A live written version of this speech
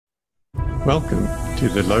Welcome to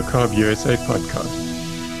the LowCarbUSA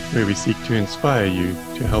podcast, where we seek to inspire you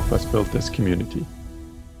to help us build this community.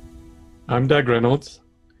 I'm Doug Reynolds.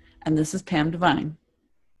 And this is Pam Devine.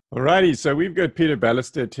 Alrighty, so we've got Peter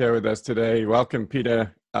Ballerstedt here with us today. Welcome,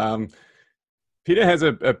 Peter. Peter has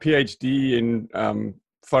a Ph.D. in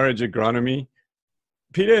forage agronomy.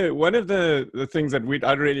 Peter, one of the things that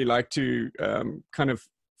I'd really like to kind of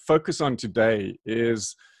focus on today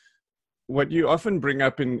is what you often bring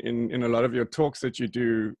up in a lot of your talks that you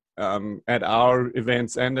do at our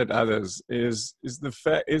events and at others is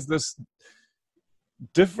this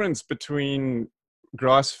difference between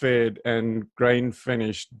grass-fed and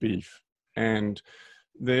grain-finished beef. And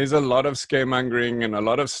there's a lot of scaremongering and a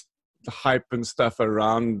lot of hype and stuff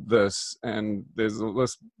around this. And there's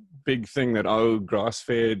this big thing that, oh,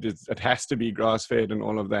 grass-fed, it has to be grass-fed and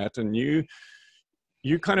all of that. And you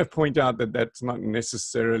kind of point out that that's not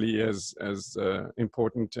necessarily as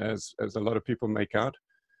important as a lot of people make out.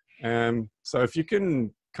 So if you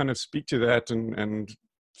can kind of speak to that and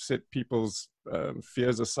set people's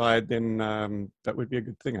fears aside, then that would be a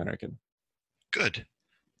good thing, I reckon. Good.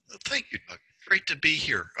 Thank you, Doug. Great to be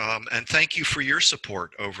here. And thank you for your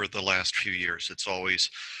support over the last few years. It's always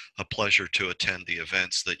a pleasure to attend the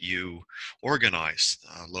events that you organize,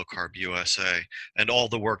 LowCarbUSA, and all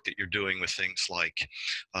the work that you're doing with things like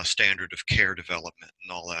standard of care development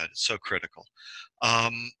and all that. It's so critical.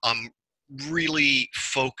 I'm really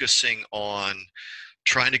focusing on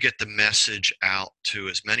trying to get the message out to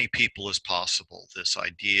as many people as possible, this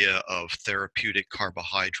idea of therapeutic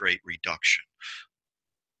carbohydrate reduction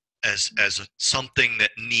as something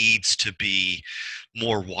that needs to be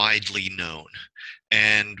more widely known.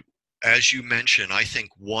 And as you mentioned, I think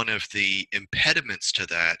one of the impediments to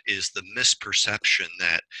that is the misperception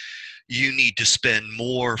that you need to spend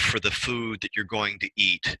more for the food that you're going to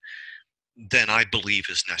eat than I believe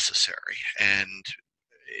is necessary. And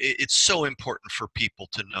it's so important for people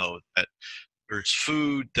to know that there's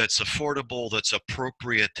food that's affordable, that's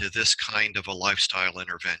appropriate to this kind of a lifestyle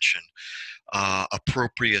intervention,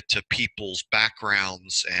 appropriate to people's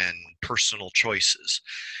backgrounds and personal choices.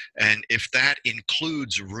 And if that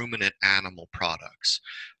includes ruminant animal products,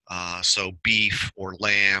 so beef or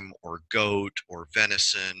lamb or goat or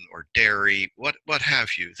venison or dairy, what have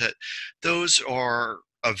you, that those are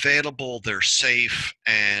available, they're safe,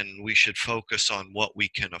 and we should focus on what we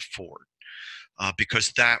can afford.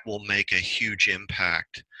 Because that will make a huge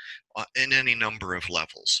impact in any number of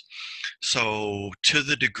levels. So to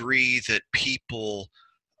the degree that people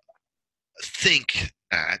think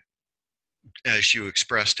that, as you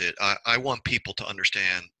expressed it, I want people to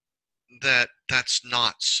understand that that's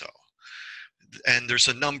not so. And there's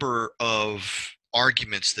a number of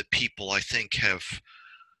arguments that people, I think, have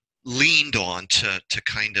leaned on to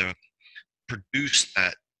kind of produce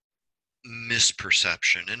that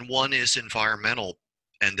misperception, and one is environmental,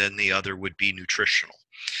 and then the other would be nutritional.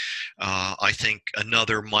 I think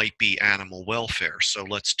another might be animal welfare, so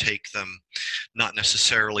let's take them not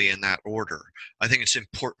necessarily in that order. I think it's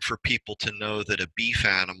important for people to know that a beef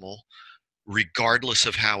animal, regardless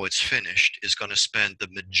of how it's finished, is going to spend the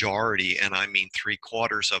majority, and I mean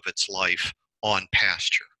 3/4 of its life, on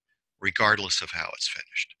pasture, regardless of how it's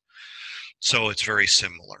finished. So it's very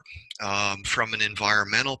similar. From an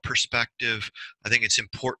environmental perspective, I think it's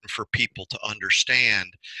important for people to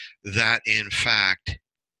understand that, in fact,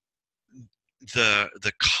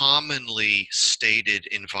 the commonly stated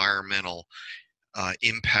environmental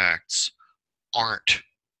impacts aren't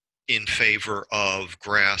in favor of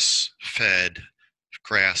grass-fed,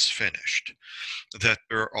 grass-finished. That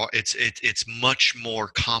it's much more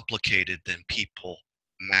complicated than people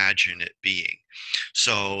imagine it being.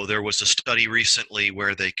 So there was a study recently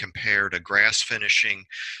where they compared a grass finishing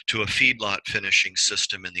to a feedlot finishing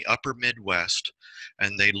system in the upper Midwest,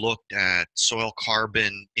 and they looked at soil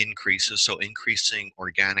carbon increases, so increasing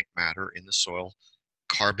organic matter in the soil,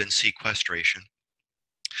 carbon sequestration,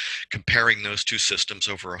 comparing those two systems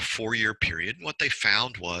over a 4-year period. And what they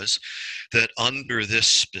found was that under this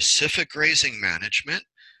specific grazing management,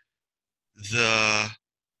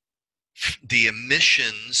 the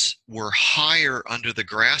emissions were higher under the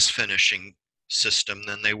grass finishing system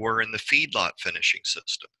than they were in the feedlot finishing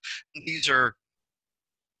system. And these are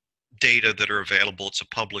data that are available. It's a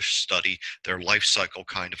published study. They're life cycle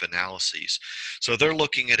kind of analyses. So they're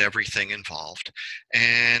looking at everything involved.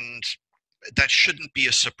 And that shouldn't be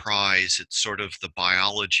a surprise. It's sort of the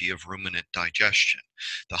biology of ruminant digestion.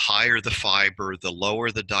 The higher the fiber, the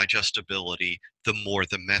lower the digestibility, the more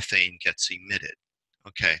the methane gets emitted.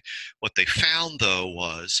 Okay, what they found though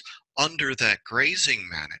was under that grazing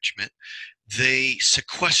management, they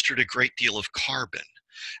sequestered a great deal of carbon.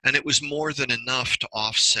 And it was more than enough to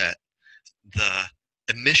offset the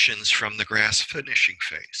emissions from the grass finishing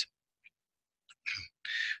phase.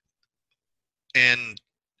 And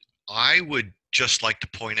I would just like to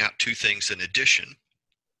point out two things in addition.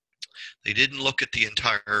 They didn't look at the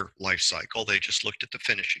entire life cycle, they just looked at the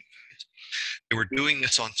finishing phase. They were doing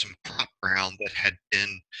this on some crop ground that had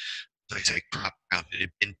been, as I say, crop ground, it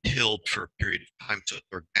had been tilled for a period of time, so the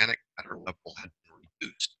organic matter level had been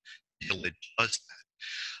reduced. Tillage does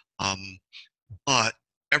that. But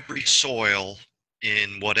every soil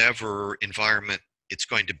in whatever environment it's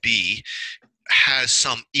going to be has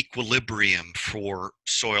some equilibrium for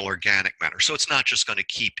soil organic matter. So it's not just going to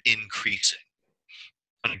keep increasing.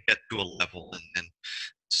 It's going to get to a level, and then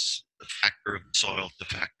it's the factor of the soil, the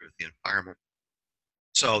factor of the environment.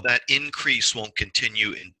 So that increase won't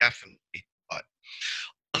continue indefinitely, but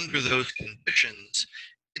under those conditions,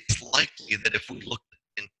 it's likely that if we look at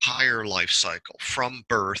the entire life cycle from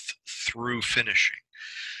birth through finishing,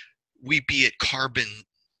 we'd be at carbon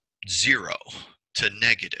 0 to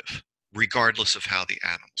negative, regardless of how the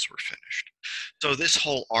animals were finished. So this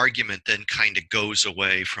whole argument then kind of goes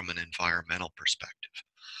away from an environmental perspective.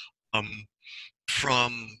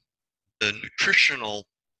 From the nutritional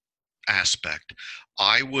aspect,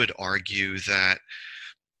 I would argue that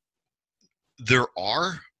there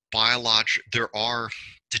are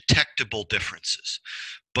detectable differences,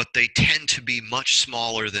 but they tend to be much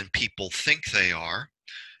smaller than people think they are.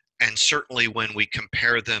 And certainly when we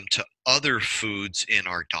compare them to other foods in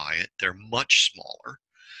our diet, they're much smaller,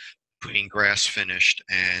 between grass finished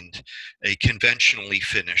and a conventionally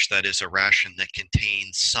finished, that is a ration that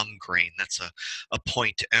contains some grain. That's a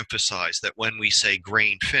point to emphasize, that when we say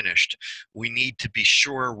grain finished, we need to be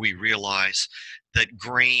sure we realize that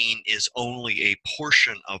grain is only a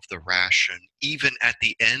portion of the ration, even at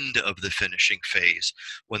the end of the finishing phase,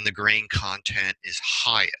 when the grain content is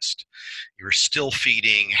highest. You're still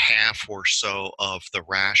feeding half or so of the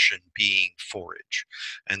ration being forage.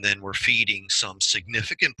 And then we're feeding some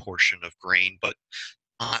significant portion of grain, but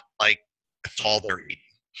not like that's all they're eating.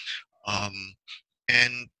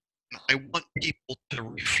 And I want people to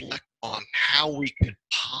reflect on how we could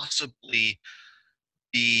possibly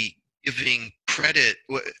be giving credit.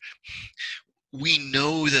 We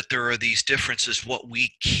know that there are these differences. What we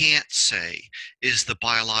can't say is the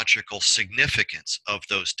biological significance of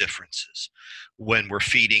those differences when we're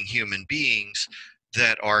feeding human beings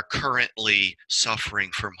that are currently suffering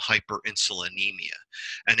from hyperinsulinemia.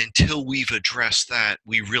 And until we've addressed that,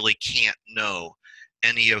 we really can't know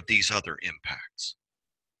any of these other impacts.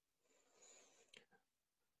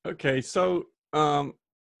 Okay, so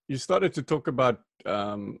you started to talk about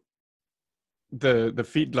the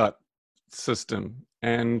feedlot system,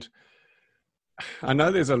 and I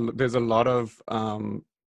know there's a lot of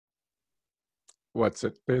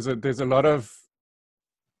there's a lot of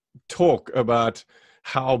talk about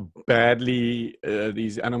how badly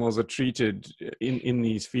these animals are treated in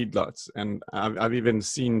these feedlots, and I've even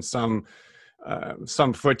seen some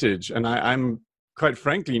footage, and I'm quite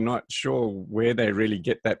frankly not sure where they really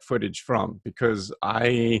get that footage from, because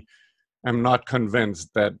I am not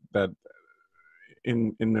convinced that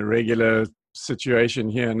in the regular situation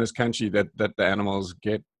here in this country that the animals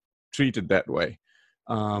get treated that way.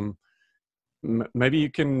 Maybe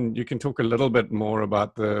you can talk a little bit more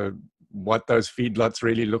about what those feedlots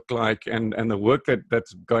really look like, and the work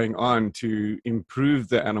that's going on to improve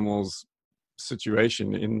the animals'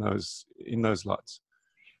 situation in those lots.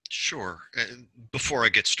 Sure. And before I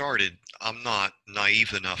get started, I'm not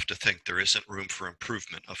naive enough to think there isn't room for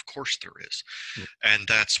improvement. Of course there is. And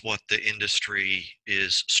that's what the industry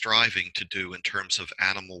is striving to do in terms of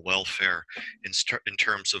animal welfare, in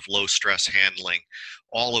terms of low stress handling,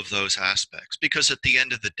 all of those aspects. Because at the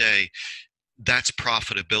end of the day, that's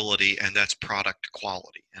profitability and that's product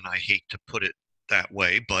quality. And I hate to put it that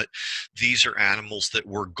way, but these are animals that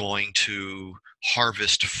we're going to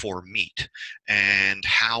harvest for meat, and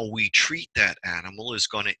how we treat that animal is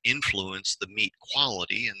going to influence the meat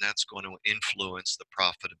quality, and that's going to influence the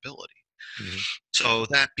profitability. Mm-hmm. So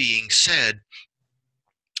that being said,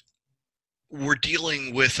 we're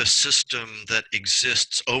dealing with a system that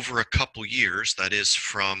exists over a couple years, that is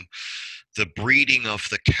from the breeding of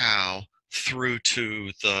the cow through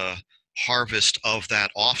to the harvest of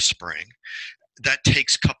that offspring. That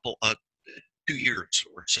takes 2 years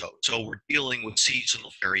or so. So we're dealing with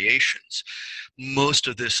seasonal variations. Most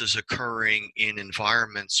of this is occurring in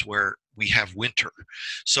environments where we have winter.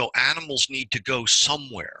 So animals need to go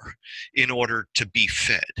somewhere in order to be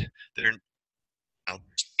fed. There's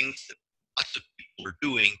things that lots of people are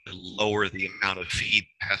doing to lower the amount of feed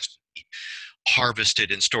that has to be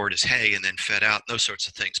harvested and stored as hay and then fed out, those sorts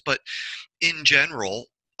of things. But in general,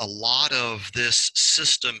 a lot of this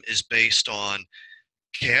system is based on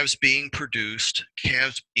calves being produced,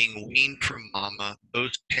 calves being weaned from mama,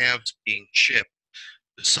 those calves being shipped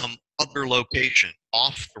to some other location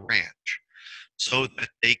off the ranch so that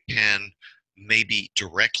they can maybe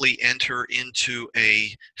directly enter into a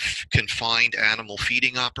confined animal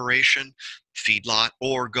feeding operation, feedlot,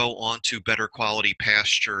 or go on to better quality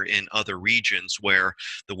pasture in other regions where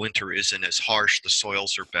the winter isn't as harsh, the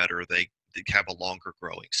soils are better, they have a longer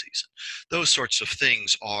growing season. Those sorts of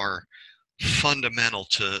things are fundamental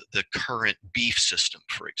to the current beef system,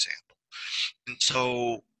 for example. And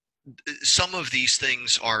so some of these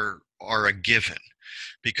things are a given,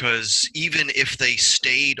 because even if they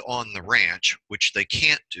stayed on the ranch, which they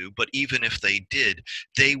can't do, but even if they did,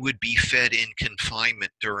 they would be fed in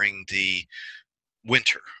confinement during the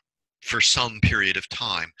winter for some period of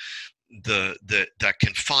time. That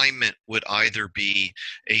confinement would either be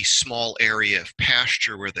a small area of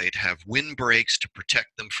pasture where they'd have windbreaks to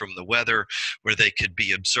protect them from the weather, where they could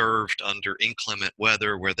be observed under inclement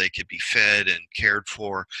weather, where they could be fed and cared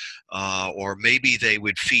for, or maybe they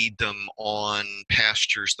would feed them on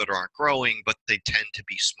pastures that aren't growing, but they tend to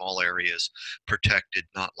be small areas protected,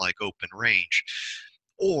 not like open range.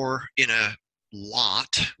 Or in a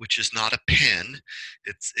lot, which is not a pen,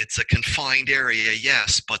 it's a confined area,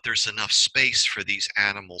 yes, but there's enough space for these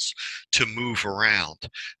animals to move around.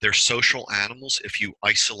 They're social animals. If you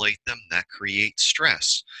isolate them, that creates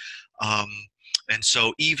stress. And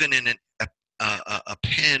so even in a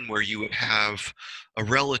pen where you would have a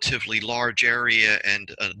relatively large area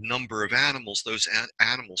and a number of animals, those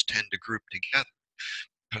animals tend to group together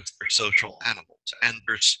because they're social animals. And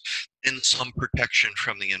there's in some protection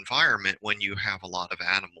from the environment when you have a lot of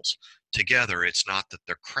animals together. It's not that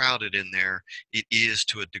they're crowded in there. It is,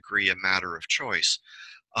 to a degree, a matter of choice.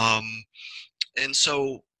 And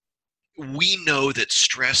so we know that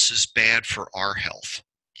stress is bad for our health.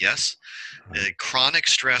 Yes? Chronic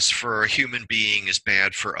stress for a human being is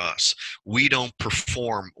bad for us. We don't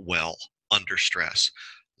perform well under stress.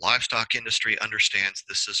 Livestock industry understands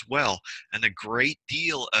this as well, and a great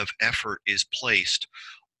deal of effort is placed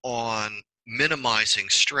on minimizing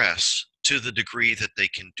stress to the degree that they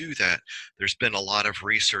can do that. There's been a lot of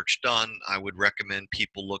research done. I would recommend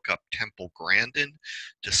people look up Temple Grandin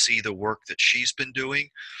to see the work that she's been doing.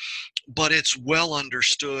 But it's well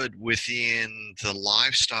understood within the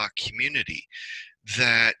livestock community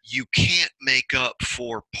that you can't make up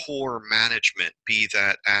for poor management, be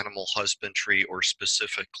that animal husbandry or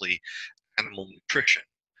specifically animal nutrition,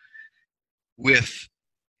 with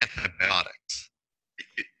antibiotics,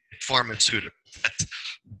 pharmaceuticals.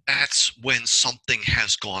 That's when something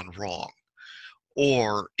has gone wrong.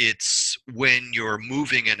 Or it's when you're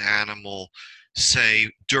moving an animal,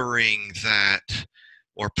 say during that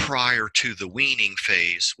or prior to the weaning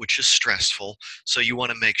phase, which is stressful. So you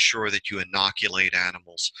want to make sure that you inoculate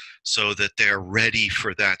animals so that they're ready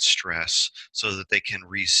for that stress, so that they can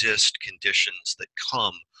resist conditions that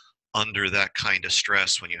come under that kind of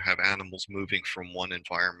stress when you have animals moving from one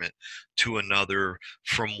environment to another,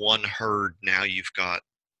 from one herd. Now you've got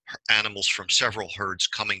animals from several herds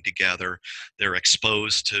coming together. They're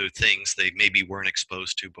exposed to things they maybe weren't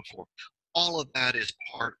exposed to before. All of that is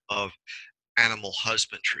part of animal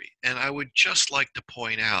husbandry. And I would just like to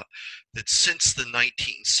point out that since the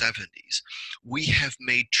 1970s, we have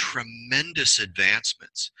made tremendous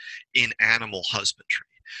advancements in animal husbandry.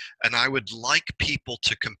 And I would like people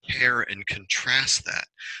to compare and contrast that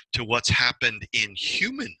to what's happened in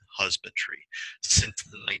human husbandry since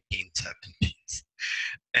the 1970s.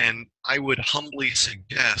 And I would humbly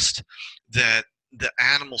suggest that the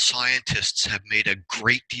animal scientists have made a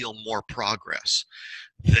great deal more progress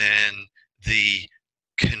than the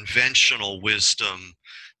conventional wisdom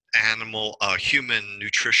human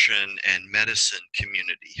nutrition and medicine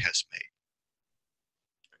community has made.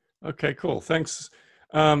 Okay, cool. Thanks.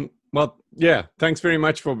 Well, yeah, thanks very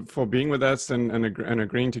much for being with us and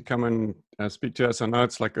agreeing to come and speak to us. I know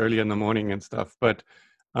it's like early in the morning and stuff, but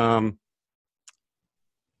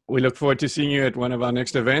we look forward to seeing you at one of our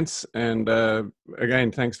next events. And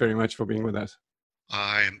again, thanks very much for being with us.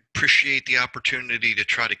 I appreciate the opportunity to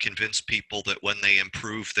try to convince people that when they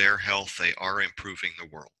improve their health, they are improving the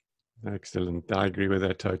world. Excellent. I agree with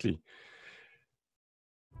that totally.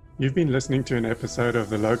 You've been listening to an episode of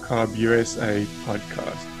the LowCarbUSA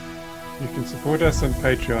podcast. You can support us on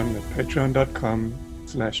Patreon at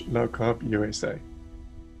patreon.com/LowCarbUSA.